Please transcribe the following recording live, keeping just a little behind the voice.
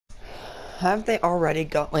Have they already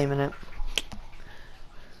got? Wait a minute.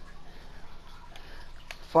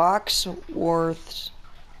 Foxworth's.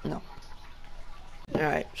 No.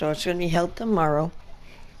 Alright, so it's gonna be held tomorrow.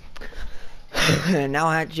 And now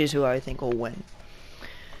I have to choose who I think will win.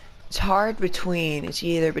 It's hard between. It's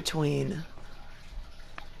either between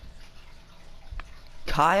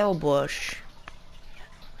Kyle Busch,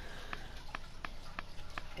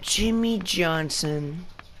 Jimmy Johnson,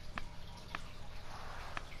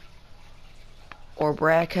 or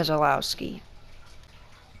Brad Keselowski.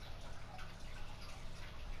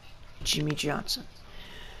 Jimmy Johnson.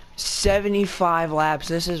 75 laps.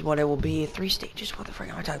 This is what it will be. 3 stages. What the frick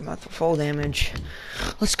am I talking about? For full damage.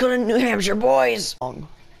 Let's go to New Hampshire, boys.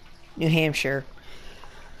 New Hampshire.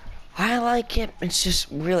 I like it. It's just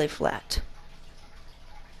really flat.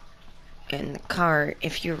 And the car,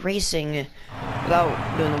 if you're racing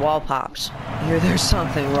without doing the wall pops, there's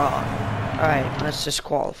something wrong. Alright, let's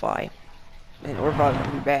disqualify. And we're probably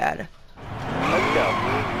gonna be bad. Let's go.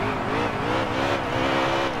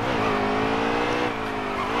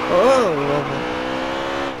 Oh!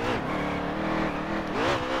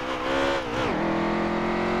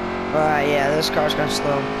 Alright, yeah, this car's kind of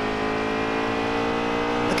slow.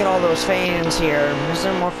 Look at all those fans here. Is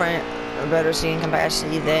there more better seating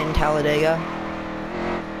capacity than Talladega?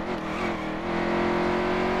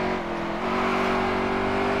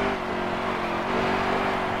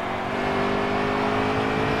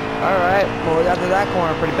 Alright, well, we got to that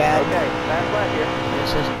corner pretty bad. Okay, last lap here.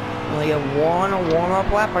 This is only get one warm-up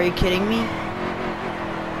lap. Are you kidding me?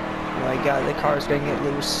 Oh my god, the car's gonna get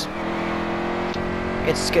loose.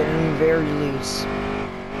 It's getting very loose.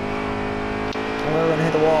 And we're gonna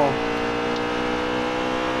hit the wall.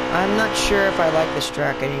 I'm not sure if I like this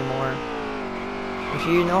track anymore. If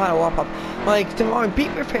you know how to walk up, like tomorrow, be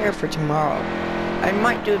prepared for tomorrow. I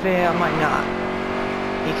might do it, I might not,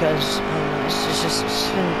 because it's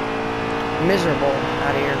been miserable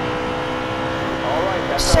out here.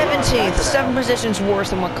 17th, 7 positions worse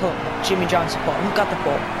than what Jimmy Johnson qualified. Who got the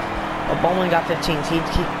pole? Well, Bowman got 15th. He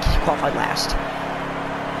qualified last.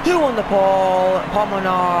 Who won the pole? Paul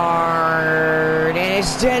Menard, and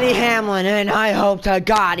it's Denny Hamlin. And I hope to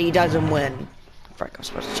God he doesn't win. Frick, I'm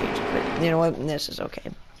supposed to change it, but you know what? This is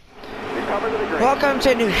okay. Welcome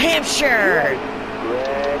to New Hampshire. Ready?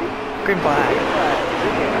 Green flag.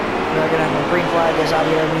 We're gonna have a green flag is out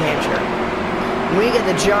here in New Hampshire. We get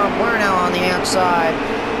the jump. We're now on the outside.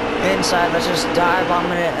 Inside, let's just dive on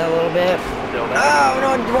it a little bit. Oh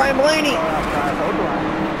no, Ryan Blaney!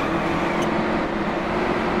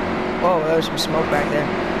 Whoa, there's some smoke back there.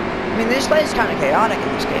 I mean, this place is kind of chaotic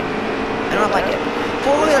in this game. I don't like it.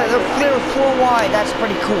 They're full wide. That's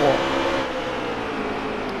pretty cool.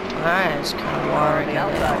 Alright, it's kind of water on the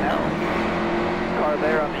outside now. Car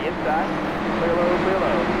there on the inside. Clear low, clear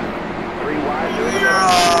low. 3 wide.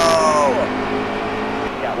 No!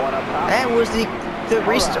 Got one up top. That was the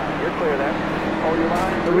restart. Right, you're clear there. Hold your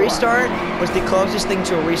line. The restart was the closest thing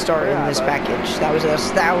to a restart in this package. That was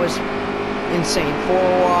insane. 4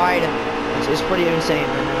 wide. It's pretty insane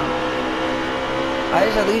right now. I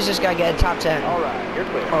just at least just gotta get a top 10. All right, you're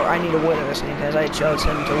clear. Or I need a win in this game because I chose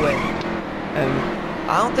him to win.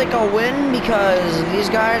 I don't think I'll win because these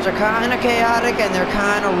guys are kind of chaotic and they're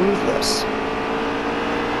kind of ruthless.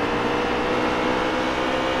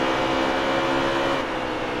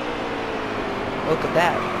 Look at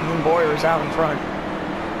that. Moon Boyer's out in front.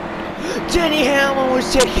 Denny Hamlin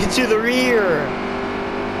was taken to the rear.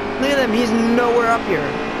 Look at him. He's nowhere up here.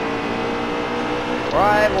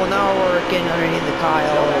 Right, well now we're getting underneath the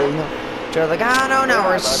Kyle. Joe Logano. Now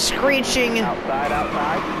we're screeching. Outside.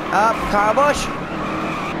 Up, Kyle Busch.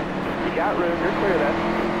 You got room. You're clear then.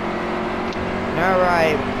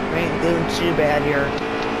 Alright. We ain't doing too bad here.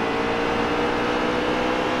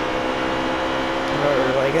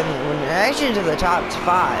 Like when actually into the top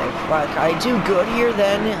 5, like I do good here,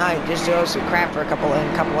 then I just do some crap for a couple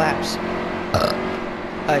laps.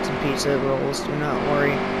 I had some pizza rolls. Do not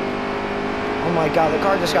worry. Oh my god, the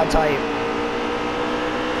car just got tight.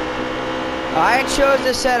 I chose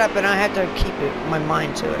this setup, and I had to keep my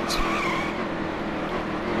mind to it.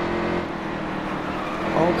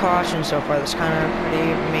 All caution so far. That's kind of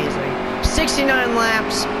pretty amazing. 69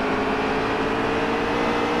 laps.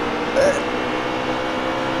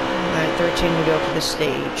 13 to go for the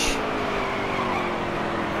stage.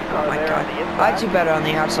 Oh my god. I do better on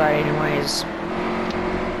the outside anyways.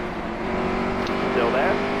 Still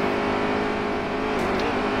there?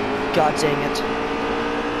 God dang it.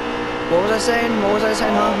 What was I saying?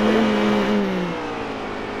 Huh?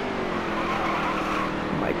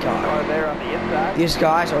 Oh my god. Car there on the inside. These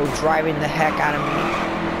guys are driving the heck out of me.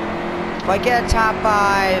 If I get a top 5,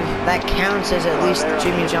 that counts as at least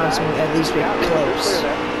Jimmy Johnson would at least be close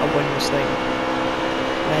of winning this thing.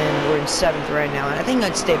 And we're in 7th right now, and I think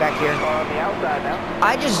I'd stay back here.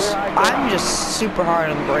 I'm just super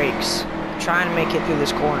hard on the brakes, trying to make it through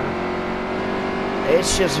this corner.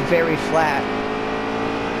 It's just very flat,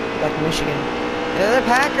 like Michigan. Yeah, they're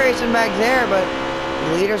pack racing back there, but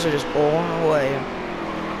the leaders are just pulling away.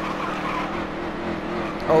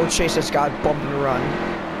 Oh, Chase has got bump and run.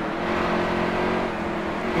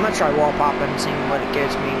 I'm gonna try wall popping and seeing what it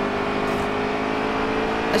gives me.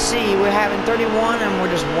 Let's see, we're having 31 and we're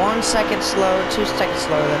just 1 second slower, 2 seconds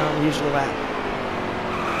slower than our usual lap.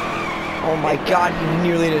 Oh my god, he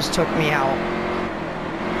nearly just took me out.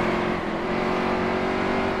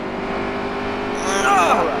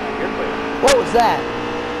 What was that?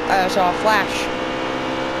 I saw a flash.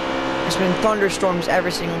 There's been thunderstorms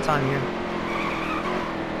every single time here.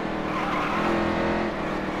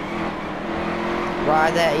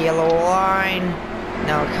 Ride that yellow line.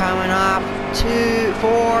 Now we're coming off 2,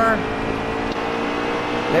 4.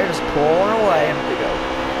 They're just pulling away.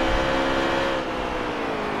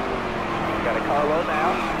 Got a carload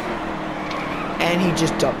now. And he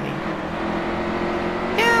just dumped me.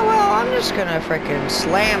 Yeah, well, I'm just gonna frickin'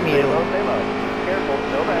 slam you. Stay low, stay low. Careful,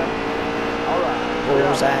 still bad. Alright. What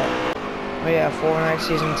was that? Oh yeah, Fortnite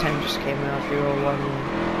Season 10 just came out if you were wondering.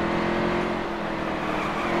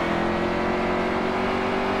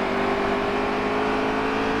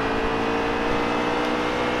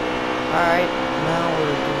 Alright, now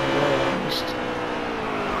we're doing well at least.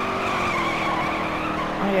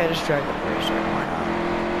 Oh yeah, just drag the racer, why not?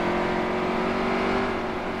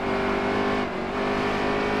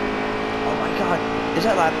 Oh my god, is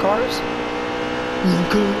that lap cars?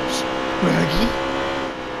 Lucas, Raggy?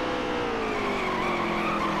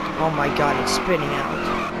 Oh my god, it's spinning out.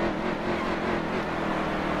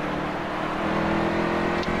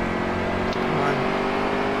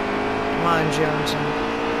 Come on, Johnson.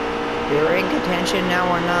 We're in contention, now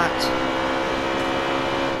we're not.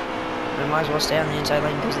 We might as well stay on the inside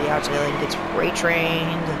lane because the outside lane gets freight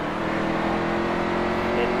trained.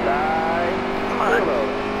 Inside. Come on.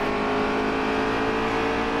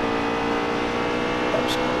 That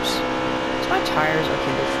was close. So my tires,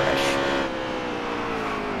 okay, they're fresh.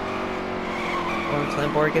 When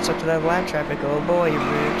Clipboard gets up to that lap traffic, oh boy, you're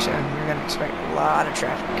gonna expect a lot of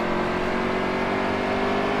traffic.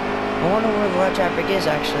 I wonder where the lap traffic is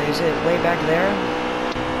actually. Is it way back there?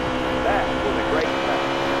 That was a great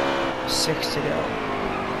lap. 6 to go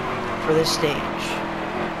for this stage.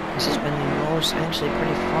 This has been the most actually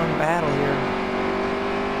pretty fun battle here.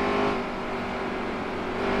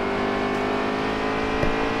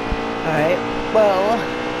 Alright, well,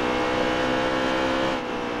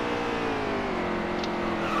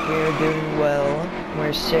 we're doing well.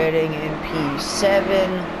 We're sitting in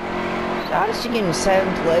P7. Honestly, getting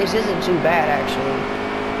 7th place isn't too bad, actually.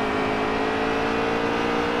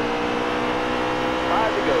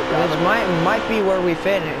 5 to go. This might be where we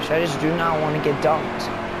finish. I just do not want to get dumped.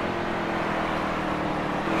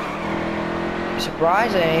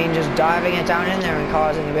 Surprised I ain't just diving it down in there and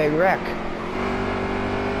causing a big wreck.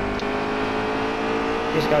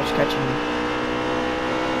 This guy's catching me.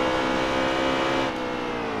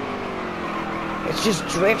 It's just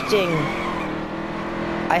drifting.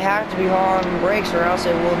 I have to be hard on the brakes or else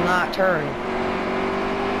it will not turn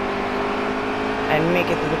and make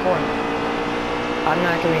it through the corner. I'm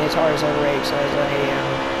not going to be as hard as I brakes as I am.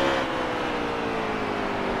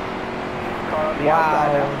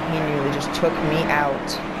 Wow, he nearly just took me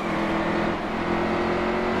out.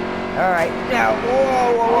 Alright, now,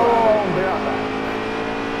 whoa.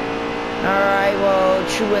 Alright, well,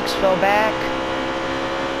 Truex fell back.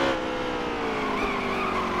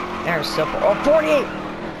 There's simple. Oh, 48!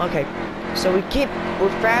 Okay, so we're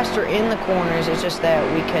faster in the corners, it's just that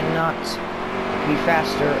we cannot be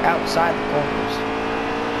faster outside the corners.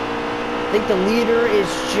 I think the leader is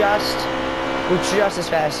we're just as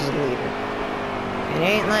fast as the leader. It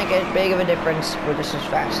ain't like as big of a difference, we're just as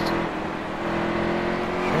fast. I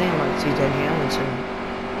think I might see Dan Hamilton.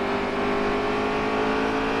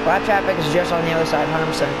 Lap traffic is just on the other side,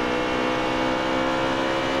 100%.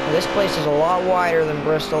 This place is a lot wider than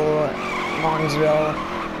Bristol, Martinsville.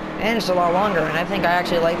 And it's a lot longer, and I think I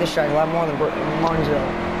actually like this track a lot more than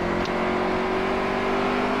Martinsville.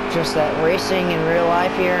 Just that racing in real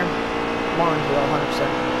life here, Martinsville, 100%.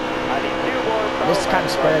 This kind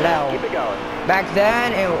of spread it out. Keep it going. Back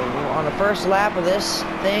then, on the first lap of this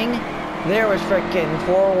thing, there was freaking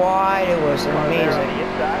 4 wide. It was amazing. You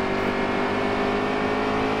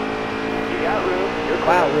got room. You're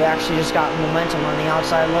wow, we actually just got momentum on the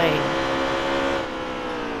outside lane.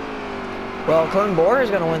 Well, Clone Border is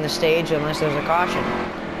going to win the stage unless there's a caution.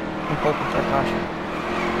 I'm hoping for a caution.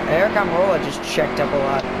 Eric Amarola just checked up a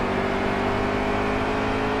lot.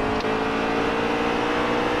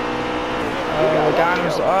 Oh,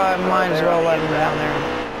 I might as well let him down there.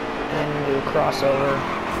 And do a crossover.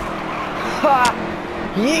 Ha!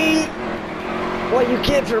 Yeet! What you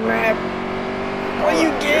get for Mac? What you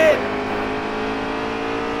get?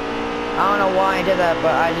 I don't know why I did that,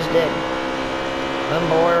 but I just did. Clone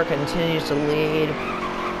Border continues to lead.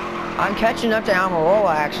 I'm catching up to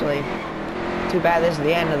Amarola, actually. Too bad this is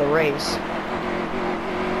the end of the race.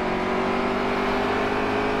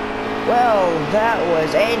 Well, that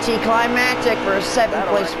was anticlimactic for a 7th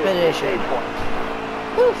place finish.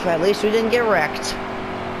 Oof, at least we didn't get wrecked.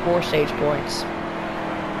 4 stage points.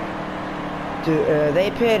 Are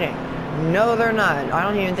they pitting? No, they're not. I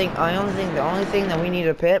don't think the only thing that we need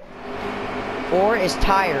to pit for is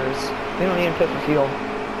tires. We don't need to pit for fuel.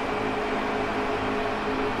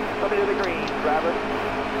 Coming to the green, driver.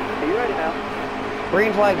 Are you ready now?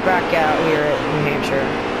 Green flag back out here at New Hampshire.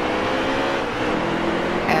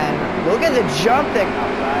 And look at the jump that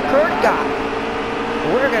Kurt got.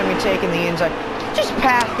 We're going to be taking the inside. Just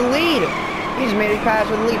passed the lead. He just made it pass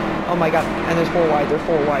with the lead. Oh my god. And there's 4 wide. They're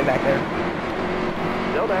 4 wide back there.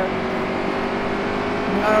 Still there.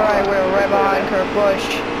 Alright, we're right behind Kurt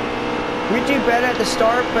Busch. We do better at the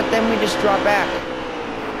start, but then we just drop back.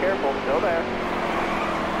 Careful, still there.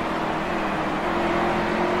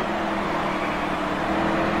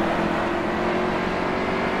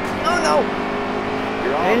 Oh no!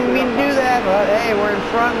 I didn't mean to do that, but hey, we're in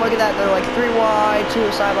front. Look at that. They're like 3 wide, 2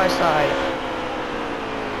 side by side.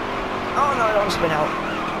 Oh no, don't spin out.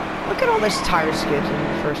 Look at all this tire skids in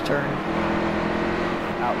the first turn.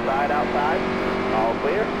 Outside, outside. All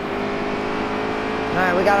clear.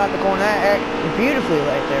 Alright, we got out the corner. That beautifully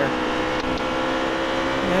right there.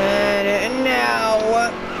 And now,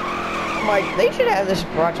 like, they should have this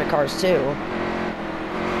project cars too.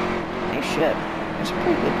 They should. It's a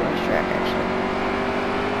pretty good racetrack, actually.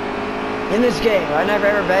 In this game, I've never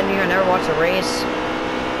ever been here. I never watched a race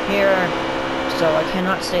here, so I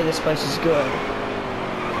cannot say this place is good.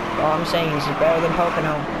 All I'm saying is it's better than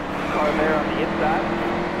Pocono. Car there on the inside.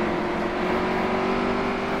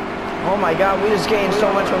 Oh my god, we just gained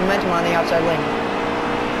so much momentum on the outside lane.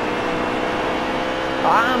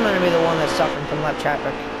 I'm gonna be the one that's suffering from left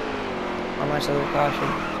traffic. Unless there's a caution.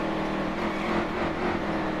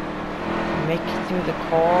 Make it through the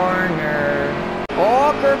corner.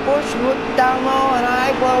 Oh, Kurt Busch looked down low and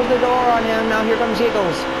I closed the door on him. Now here comes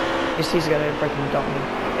Eagles. He's gonna freaking dump me.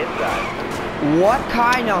 Inside. What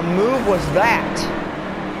kind of move was that?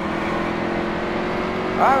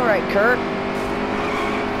 Alright, Kurt.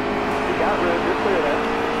 Got room, you're clear there.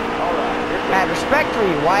 Alright, you're clear. I had respect for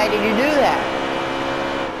you. Why did you do that?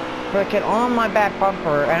 Freaking on my back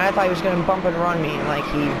bumper, and I thought he was gonna bump and run me like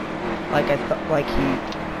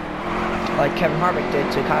Kevin Harvick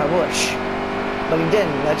did to Kyle Busch. But he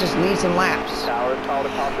didn't. That just leaves him laps. Tower, call to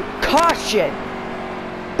Caution!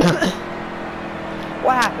 caution.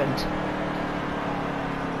 What happened?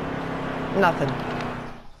 Nothing.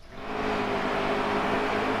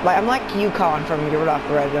 Like, I'm like you, Colin, from Get Rid Off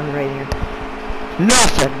the Red on radio.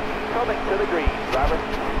 Nothing! Coming to the green, driver.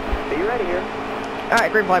 Are you ready here?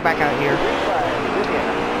 Alright, green flag back out here. Green flag,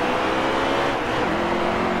 Indiana.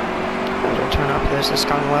 I'll turn up this, it's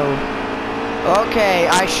kind of low. Okay,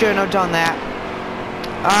 I shouldn't have done that.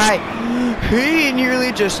 Alright, he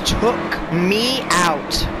nearly just took me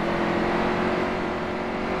out.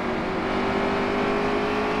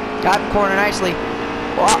 Got the corner nicely.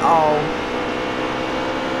 Uh-oh.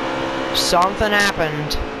 Something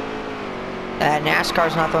happened that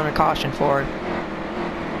NASCAR's not throwing a caution for.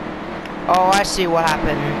 Oh, I see what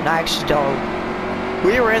happened. I actually don't.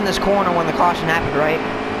 We were in this corner when the caution happened, right?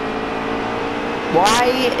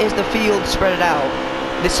 Why is the field spread out?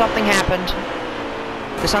 Did something happen?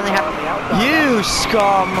 Did something happen? You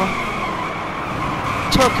scum!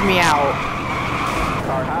 Took me out.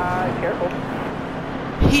 Car high, careful.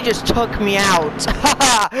 He just took me out.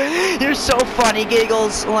 You're so funny,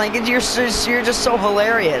 Giggles. Like, you're just so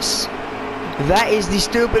hilarious. That is the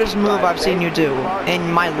stupidest move I've seen you do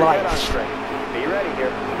in my life. Be ready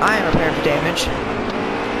here. I am prepared for damage.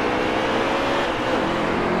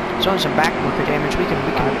 It's only some back marker damage. We can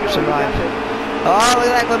survive. Oh, look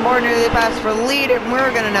at that. Glenmore nearly passed for the lead, and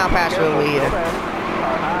we're gonna now pass for the lead.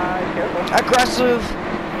 Aggressive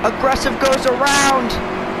goes around.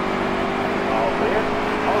 All clear.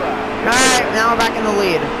 Alright, now we're back in the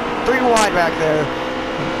lead. 3 wide back there.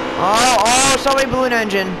 Oh, somebody blew an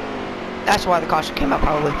engine. That's why the caution came out,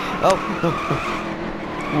 probably. Oh.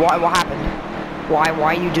 What happened?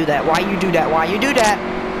 Why you do that? Why you do that? Why you do that?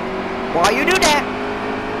 Why you do that?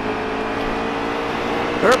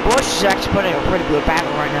 Her Bush is actually putting a pretty good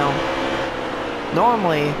battle right now.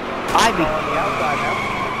 Normally, I'd be... On the outside now.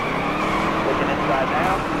 Looking inside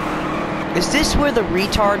now. Is this where the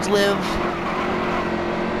retards live?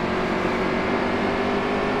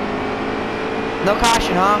 No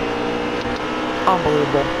caution, huh?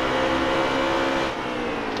 Unbelievable.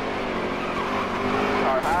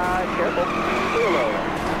 Car high, careful. Clear low.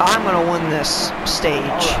 I'm gonna win this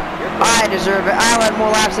stage. I deserve it. I had more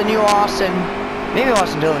laps than you, Austin. Maybe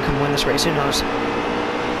Austin Dillon can win this race. Who knows?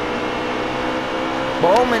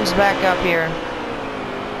 Bowman's back up here.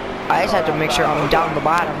 I just have to make sure I'm down the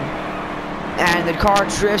bottom. And the car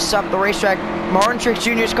drifts up the racetrack. Martin Truex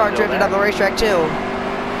Jr.'s car drifted up the racetrack too.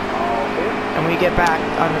 And we get back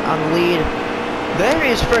on the lead. There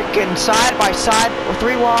is freaking side by side,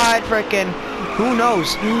 3 wide, freaking, who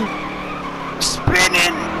knows?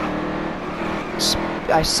 Spinning!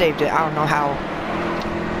 I saved it, I don't know how.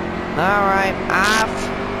 Alright,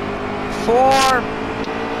 F4.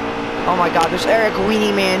 Oh my god, there's Eric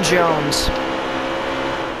Weenie Man Jones.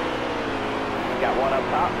 Got one up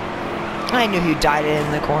top. I knew he died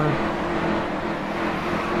in the corner.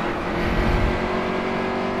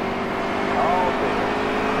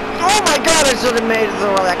 Oh my god, I should have made it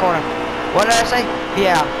through that corner. What did I say?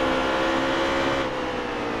 Yeah.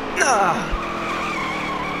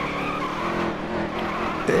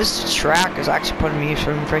 This track is actually putting me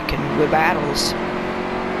some freaking good battles.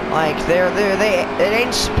 Like they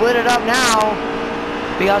ain't split it up now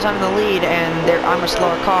because I'm in the lead and I'm a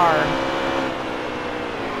slower car.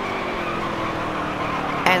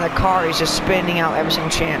 And the car is just spinning out every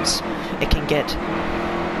single chance it can get.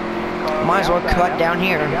 Might as well cut down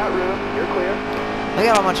here. You're clear. Look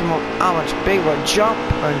at how much big of a jump.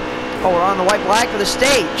 And, oh, we're on the white flag for the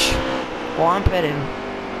stage. Well, I'm pitting.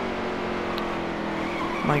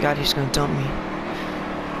 My god, he's gonna dump me.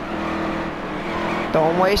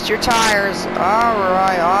 Don't waste your tires.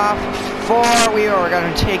 Alright, off 4. We are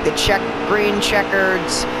gonna take the green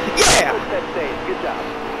checkers. Yeah! Good job.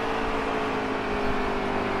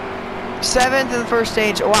 7th in the first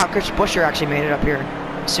stage. Oh, wow, Chris Buescher actually made it up here.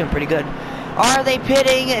 He's doing pretty good. Are they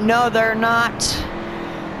pitting? No, they're not.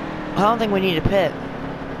 I don't think we need to pit.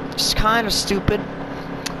 It's kind of stupid.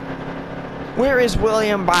 Where is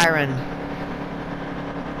William Byron?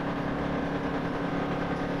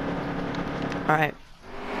 Alright.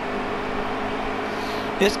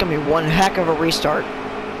 This is going to be one heck of a restart.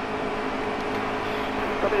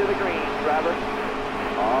 Coming to the green, driver.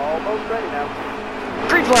 Almost ready now.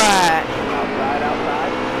 Green flag! Outside,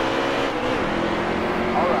 outside.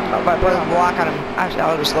 Alright. If I put a block on him, actually,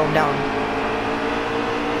 I'll just slow him down.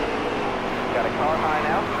 Got a car high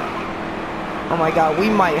now. Oh my god, we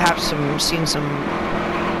might have seen some.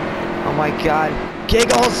 Oh my god.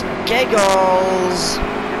 Giggles! Giggles!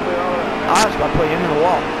 I was about to put him in the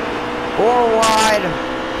wall. 4 wide.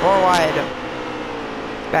 4 wide.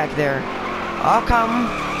 Back there. How come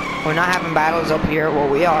we're not having battles up here? Well,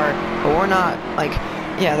 we are, but we're not, like,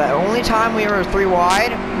 yeah, the only time we were 3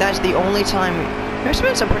 wide, that's the only time. There's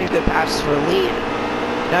been some pretty good passes for the lead.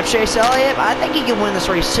 Now, Chase Elliott, I think he can win this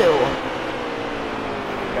race too.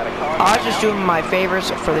 I was just doing my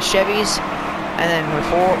favorites for the Chevys, and then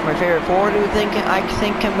my favorite Ford, I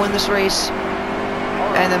think can win this race,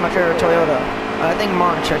 and then my favorite Toyota. I think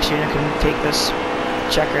Martin Truex Jr. can take this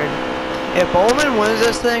checkered. If Bowman wins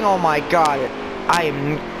this thing, oh my god,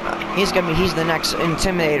 he's the next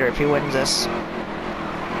Intimidator if he wins this.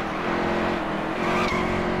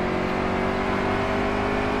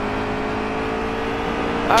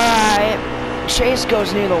 Alright, Chase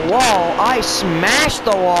goes near the wall. I smashed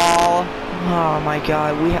the wall. Oh my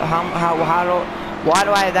god, why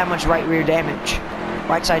do I have that much right rear damage?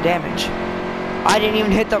 Right side damage. I didn't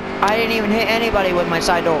even hit anybody with my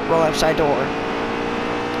side door, left side door.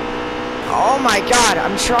 Oh my god,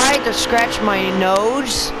 I'm trying to scratch my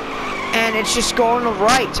nose and it's just going to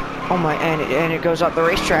right. Oh my, and it goes up the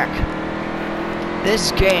racetrack.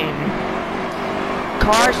 This game,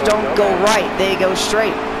 cars don't go right, they go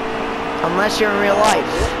straight. Unless you're in real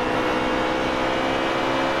life.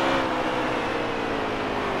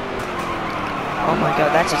 Oh my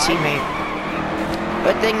god, that's a teammate.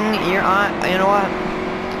 Good thing you're on, you know what?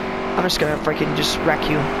 I'm just gonna freaking just wreck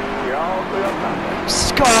you.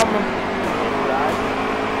 Scum!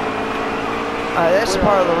 This is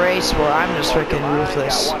part of the race where I'm just freaking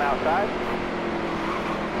ruthless.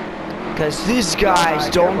 Because these guys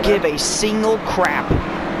don't give a single crap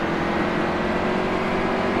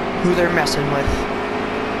who they're messing with.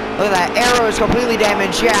 Look at that, arrow is completely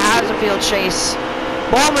damaged. Yeah, how does it feel, Chase?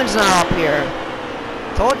 Bowman's not up here.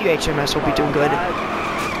 told you HMS will be doing good.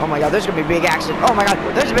 Oh my god, there's gonna be a big accident. Oh my god,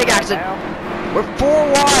 there's a big accident. We're 4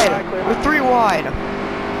 wide. We're 3 wide. You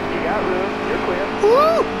got room. You're clear.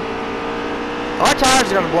 Woo! Our tires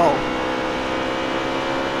are gonna blow.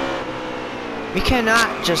 We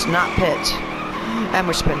cannot just not pit. And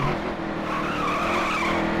we're spinning.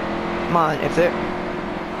 Come on, if there...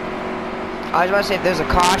 I was about to say, if there's a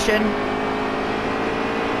caution,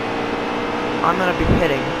 I'm gonna be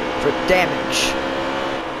pitting for damage.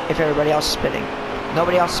 If everybody else is pitting.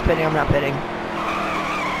 Nobody else is pitting, I'm not pitting.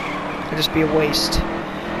 It'll just be a waste.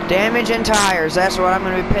 Damage and tires, that's what I'm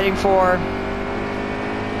gonna be pitting for.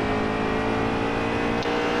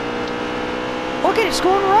 Look at it, it's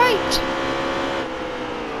going right!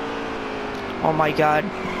 Oh my god.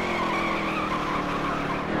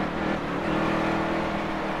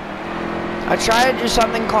 I tried to do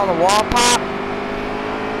something called a wall pop.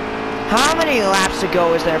 How many laps to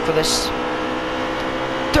go is there for this?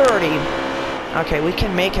 30. Okay, we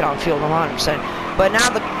can make it on field 100%. But now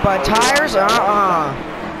the tires,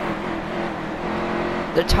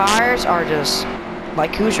 the tires are just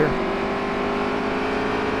like Hoosier.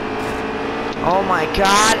 Oh my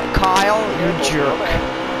god, Kyle, you jerk.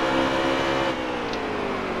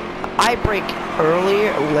 I brake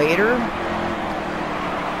earlier, later.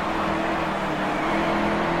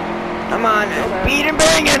 Come on, beat and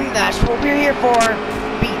bang him. That's what we're here for.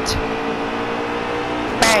 Beat.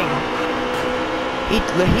 Bang. He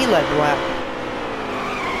led the lap.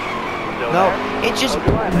 No, it just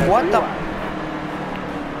what the.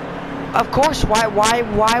 Of course,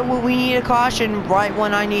 why would we need a caution right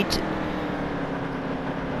when I need to?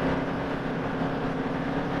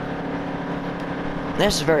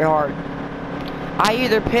 This is very hard. I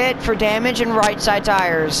either pit for damage and right side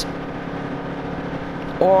tires,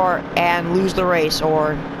 and lose the race,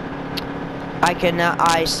 or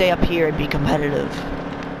I stay up here and be competitive.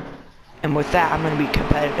 And with that, I'm gonna be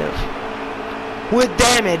competitive with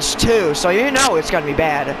damage too. So you know it's gonna be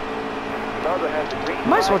bad.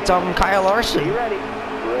 Might as well tell him Kyle Larson. Ready?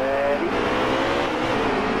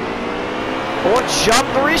 Or jump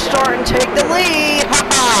the restart and take the lead.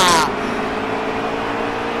 Ha!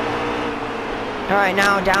 All right,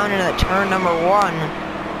 now down into the turn number 1.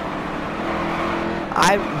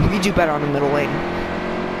 We do better on the middle lane.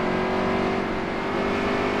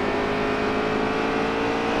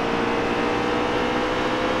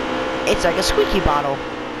 It's like a squeaky bottle.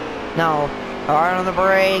 Now, hard on the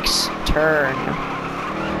brakes, turn.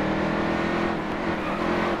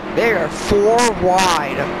 They are 4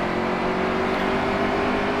 wide.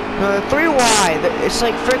 3 wide. It's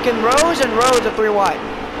like freaking rows and rows of 3 wide.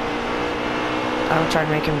 I'm trying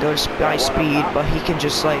to make him go by speed, but he can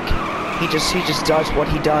just like, he just does what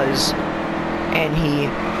he does. And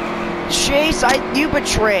Chase, you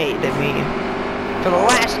betrayed me for the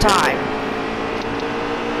last time.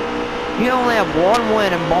 You only have 1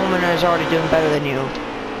 win and Bowman is already doing better than you.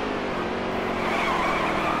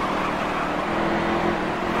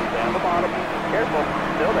 Stay on the bottom. Careful.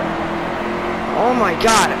 Still there. Oh my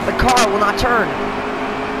god, the car will not turn.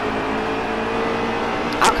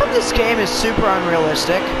 How come this game is super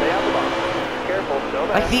unrealistic? Stay on the bottom. Careful. Still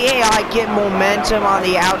there. Like the AI get momentum on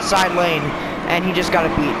the outside lane, and he just got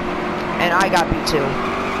beat. And I got beat too.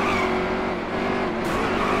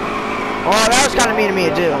 Oh, that was kind of mean of me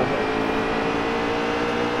to do.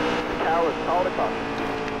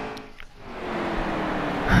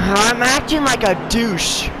 I'm acting like a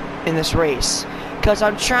douche in this race, because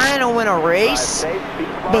I'm trying to win a race,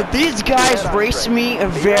 but these guys race me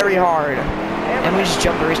very hard. And we just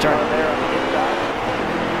jump the restart.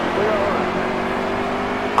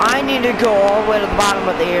 I need to go all the way to the bottom,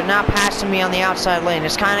 but they are not passing me on the outside lane.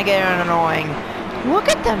 It's kind of getting annoying. Look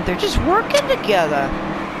at them, they're just working together.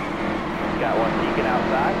 Got one peeking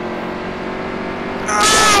outside.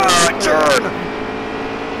 Ah, turn!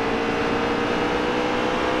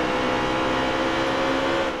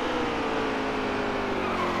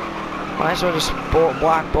 Might as well just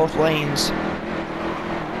block both lanes.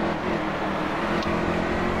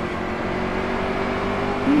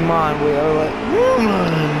 Come on, we are like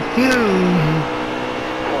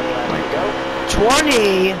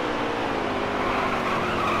 20.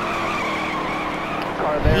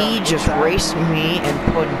 He just raced me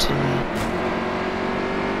and put into me.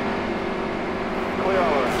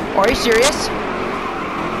 Are you serious?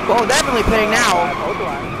 Well, definitely pitting now.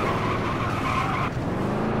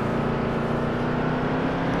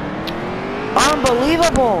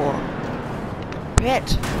 Unbelievable!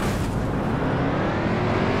 Pit.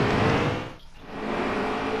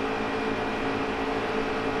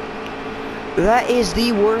 That is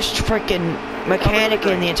the worst freaking mechanic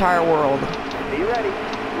in the entire world. Be ready.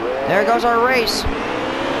 There goes our race.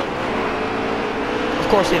 Of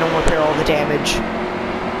course they don't repair all the damage.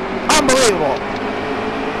 Unbelievable.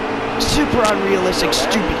 Super unrealistic,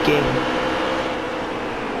 stupid game.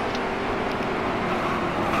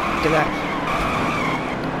 Look at that.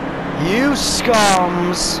 You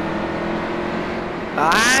scums.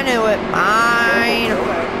 I knew it. I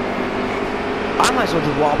might as well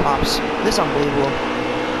do wall pops. This is unbelievable.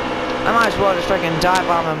 I might as well just freaking dive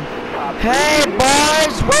bomb him. Hey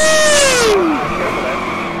boys! Woo!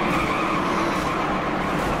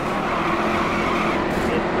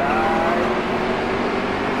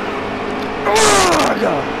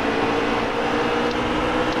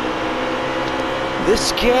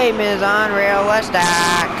 This game is unrealistic.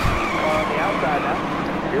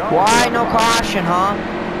 Why no caution, huh?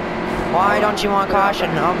 Why don't you want caution?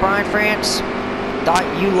 Oh, Brian France, thought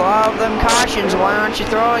you love them cautions. Why aren't you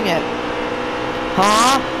throwing it?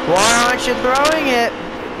 Huh? Why aren't you throwing it?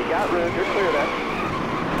 You got room. You're clear there.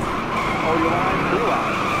 Hold your line. Clear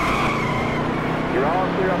line. You're all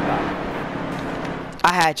clear up top.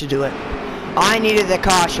 I had to do it. I needed the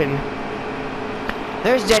caution.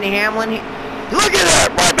 There's Denny Hamlin. Look at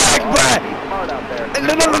that! My back, Brett! He's smart out there. Be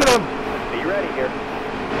ready here.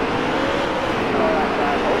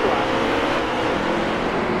 Hold your line.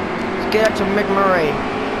 Let's get up to McMurray.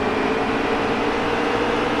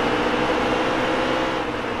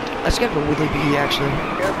 Let's get to Willie B, actually.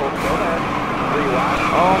 Careful. Go ahead. 3 wide.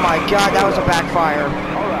 Oh my god, that was a backfire.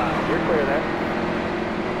 Alright, you're clear there.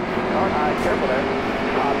 Alright, careful there.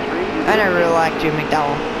 Top 3. I never really liked Jim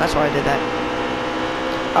McDowell. That's why I did that.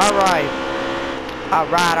 Alright.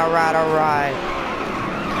 Alright.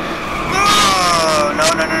 Oh, no.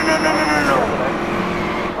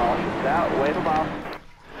 Caution's out. Wave them off.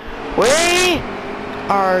 We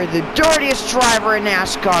are the dirtiest driver in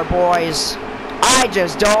NASCAR, boys. I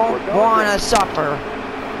just don't want to suffer.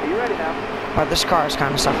 Are you ready now? But this car is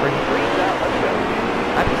kind of suffering. Green's out. Let's go.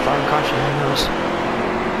 I'd be throwing caution, who knows.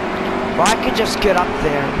 If I could just get up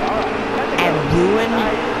there and ruin.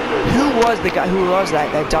 Who was the guy? Who was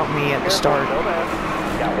that dumped me at the start?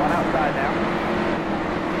 Got one outside now.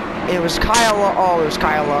 It was Kyle. Oh, it was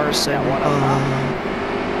Kyle Larson.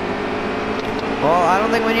 Well, I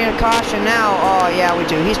don't think we need a caution now. Oh, yeah, we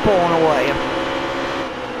do. He's pulling away. You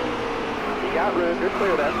got room. You're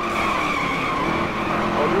clear then.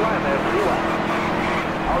 Hold your line there. 3 wide.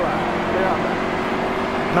 Alright. Clear on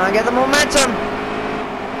that. Come on, get the momentum.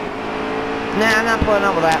 Nah, I'm not putting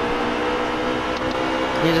up with that.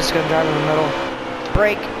 You're just gonna drive in the middle.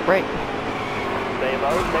 Brake. Stay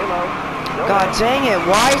low. No God way. dang it,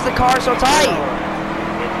 why is the car so tight?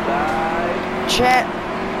 Inside. Chet,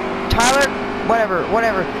 Tyler,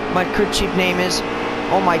 whatever my crew chief name is.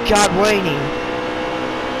 Oh my god, Laney.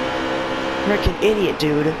 Freaking idiot,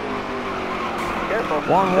 dude. Careful.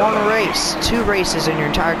 One race, 2 races in your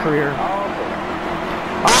entire career.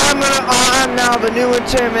 I'm now the new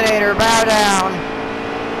Intimidator, bow down.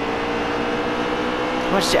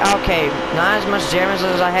 Okay, not as much damage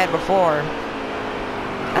as I had before.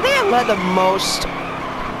 I think I led the most.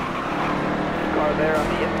 Car there on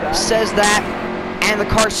the inside. Says that, and the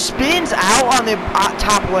car spins out on the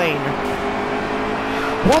top lane.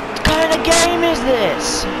 What kind of game is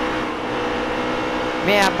this?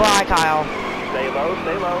 Yeah, bye, Kyle. Stay low.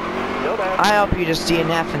 Still there. I hope you just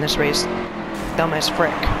DNF in this race. Dumbass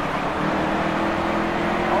frick.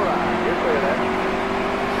 Alright, you're clear there.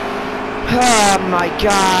 Oh my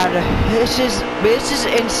god. This is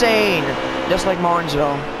insane. Just like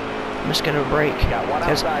Martinsville. I'm just gonna brake.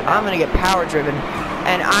 Because I'm gonna get power driven.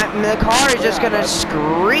 And the car is just gonna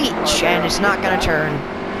screech and it's not gonna turn.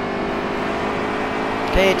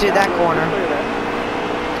 Okay, to that corner.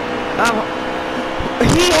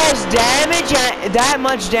 He has damage, that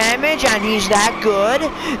much damage, and he's that good?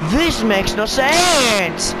 This makes no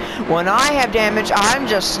sense. When I have damage, I'm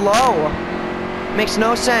just slow. Makes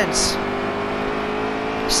no sense.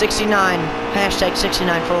 69. Hashtag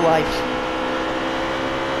 69 for life.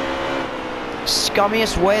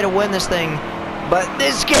 Scummiest way to win this thing. But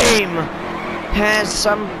this game has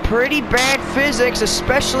some pretty bad physics,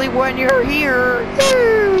 especially when you're here.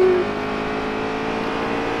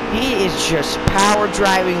 He is just power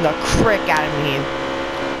driving the crick out of me.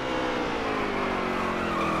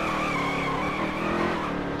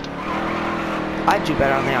 I'd do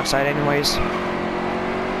better on the outside anyways. Slow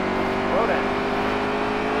down.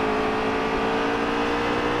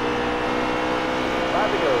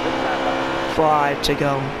 5 to go. This time. 5 to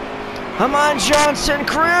go. Come on, Johnson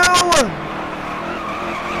crew!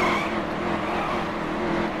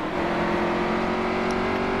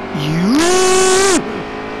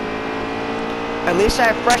 At least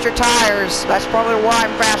I have fresher tires. That's probably why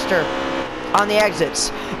I'm faster on the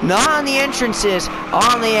exits. Not on the entrances,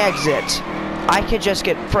 on the exit. I could just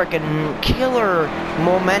get frickin' killer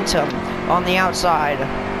momentum on the outside.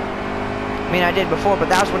 I mean, I did before, but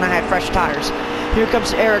that was when I had fresh tires. Here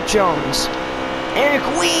comes Eric Jones. Eric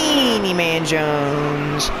Weenie Man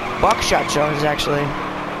Jones. Buckshot Jones, actually.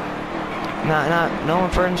 No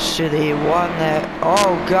reference to the one that...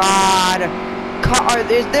 Oh, God.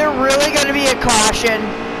 Is there really going to be a caution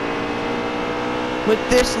with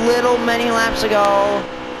this little many laps ago?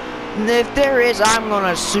 If there is, I'm going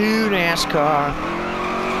to sue NASCAR.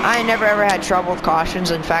 I never ever had trouble with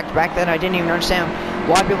cautions. In fact, back then I didn't even understand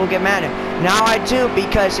why people get mad at it. Now I do,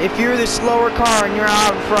 because if you're the slower car and you're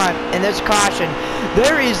out in front and there's caution,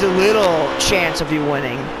 there is a little chance of you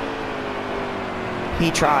winning. He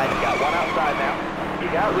tried. You got one outside now. You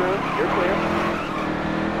got room. You're clear.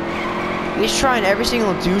 He's trying every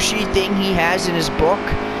single douchey thing he has in his book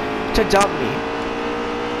to dump me.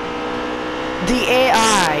 The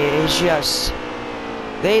AI is just...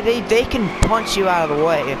 They can punch you out of the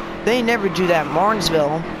way. They never do that in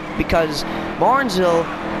Martinsville, because Martinsville,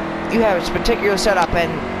 you have its particular setup,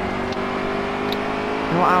 and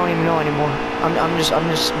I don't even know anymore. I'm just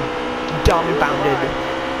dumbfounded.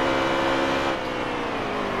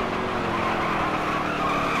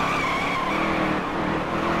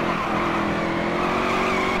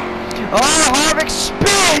 Oh, Harvick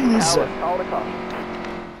spins!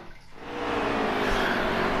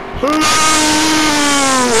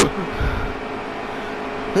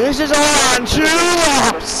 This is all on 2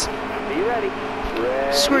 laps! Be ready.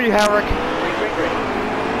 Screw you, Harvick.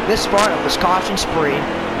 This part of this caution spree.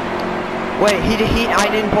 Wait, I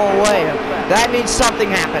didn't pull away. That means something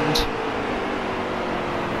happened.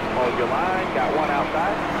 Hold your line, got one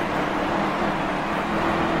outside.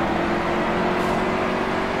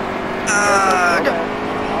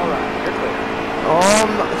 Alright, you're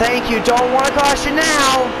clear. Thank you. Don't want to caution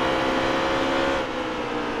now.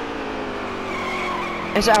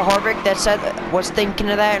 Is that Harvick that said was thinking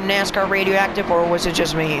of that NASCAR radioactive, or was it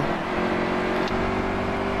just me?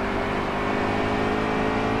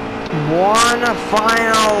 One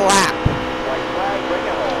final lap. White flag, bring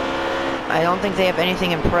it home. I don't think they have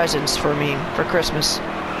anything in presents for me for Christmas.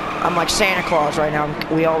 I'm like Santa Claus right now.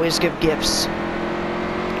 We always give gifts.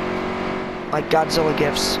 Like Godzilla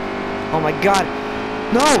gifts. Oh my God.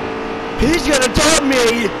 No! He's gonna dump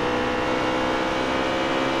me!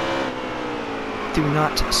 Do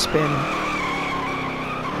not spin.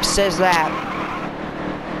 Says that.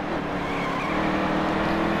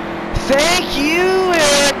 Thank you,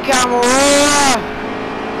 Eric Camara.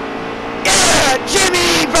 Yeah,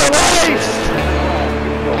 Jimmy for life!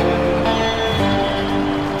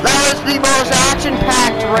 That was the most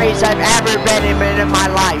action-packed race I've ever been in my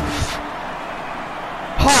life.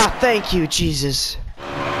 Ah, thank you, Jesus.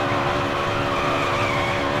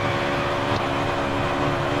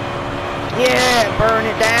 Yeah, burn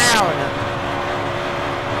it down.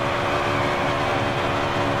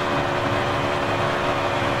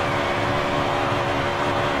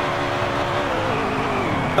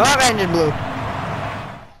 Oh, engine blew.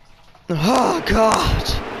 Oh, God.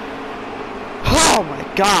 Oh, my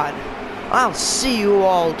God. I'll see you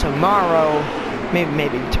all tomorrow.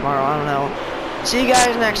 Maybe tomorrow, I don't know. See you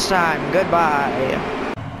guys next time. Goodbye.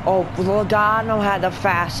 Oh, Logano had the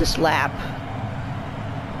fastest lap.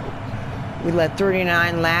 We led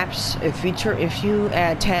 39 laps. If you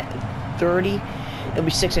add 30, it'll be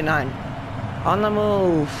 69. On the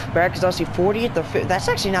move. Barrett Keselowski 40th. That's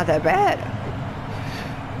actually not that bad.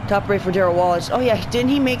 Top rate for Darrell Wallace. Oh yeah, didn't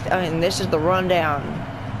he make? And this is the rundown.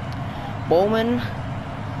 Bowman.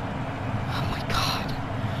 Oh my God.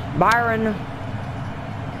 Byron.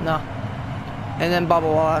 No. And then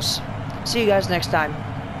Bubba Wallace. See you guys next time.